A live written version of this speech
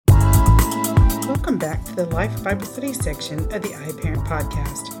Welcome back to the Life Bible Study section of the iParent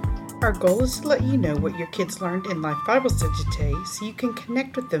podcast. Our goal is to let you know what your kids learned in Life Bible Study today so you can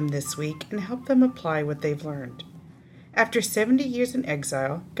connect with them this week and help them apply what they've learned. After 70 years in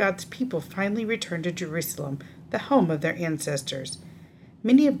exile, God's people finally returned to Jerusalem, the home of their ancestors.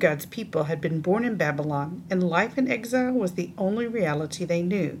 Many of God's people had been born in Babylon, and life in exile was the only reality they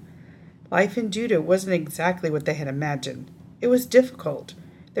knew. Life in Judah wasn't exactly what they had imagined. It was difficult.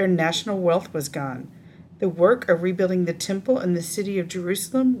 Their national wealth was gone. The work of rebuilding the temple and the city of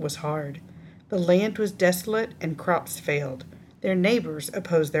Jerusalem was hard. The land was desolate and crops failed. Their neighbors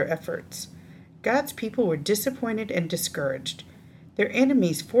opposed their efforts. God's people were disappointed and discouraged. Their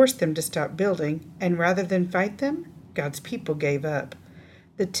enemies forced them to stop building, and rather than fight them, God's people gave up.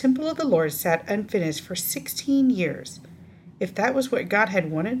 The temple of the Lord sat unfinished for 16 years. If that was what God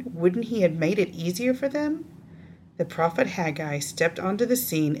had wanted, wouldn't He have made it easier for them? The prophet Haggai stepped onto the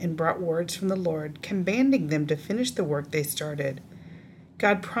scene and brought words from the Lord, commanding them to finish the work they started.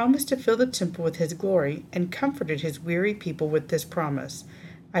 God promised to fill the temple with His glory and comforted His weary people with this promise: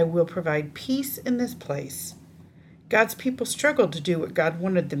 I will provide peace in this place. God's people struggled to do what God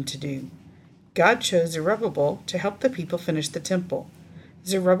wanted them to do. God chose Zerubbabel to help the people finish the temple.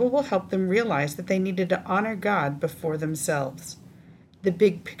 Zerubbabel helped them realize that they needed to honor God before themselves. The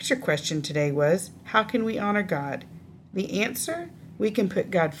big picture question today was, how can we honor God? The answer? We can put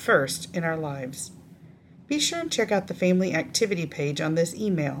God first in our lives. Be sure and check out the family activity page on this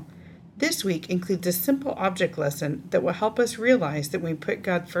email. This week includes a simple object lesson that will help us realize that when we put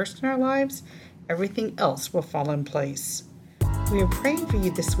God first in our lives, everything else will fall in place. We are praying for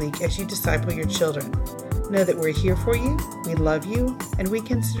you this week as you disciple your children. Know that we're here for you, we love you, and we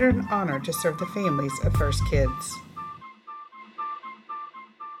consider it an honor to serve the families of First Kids.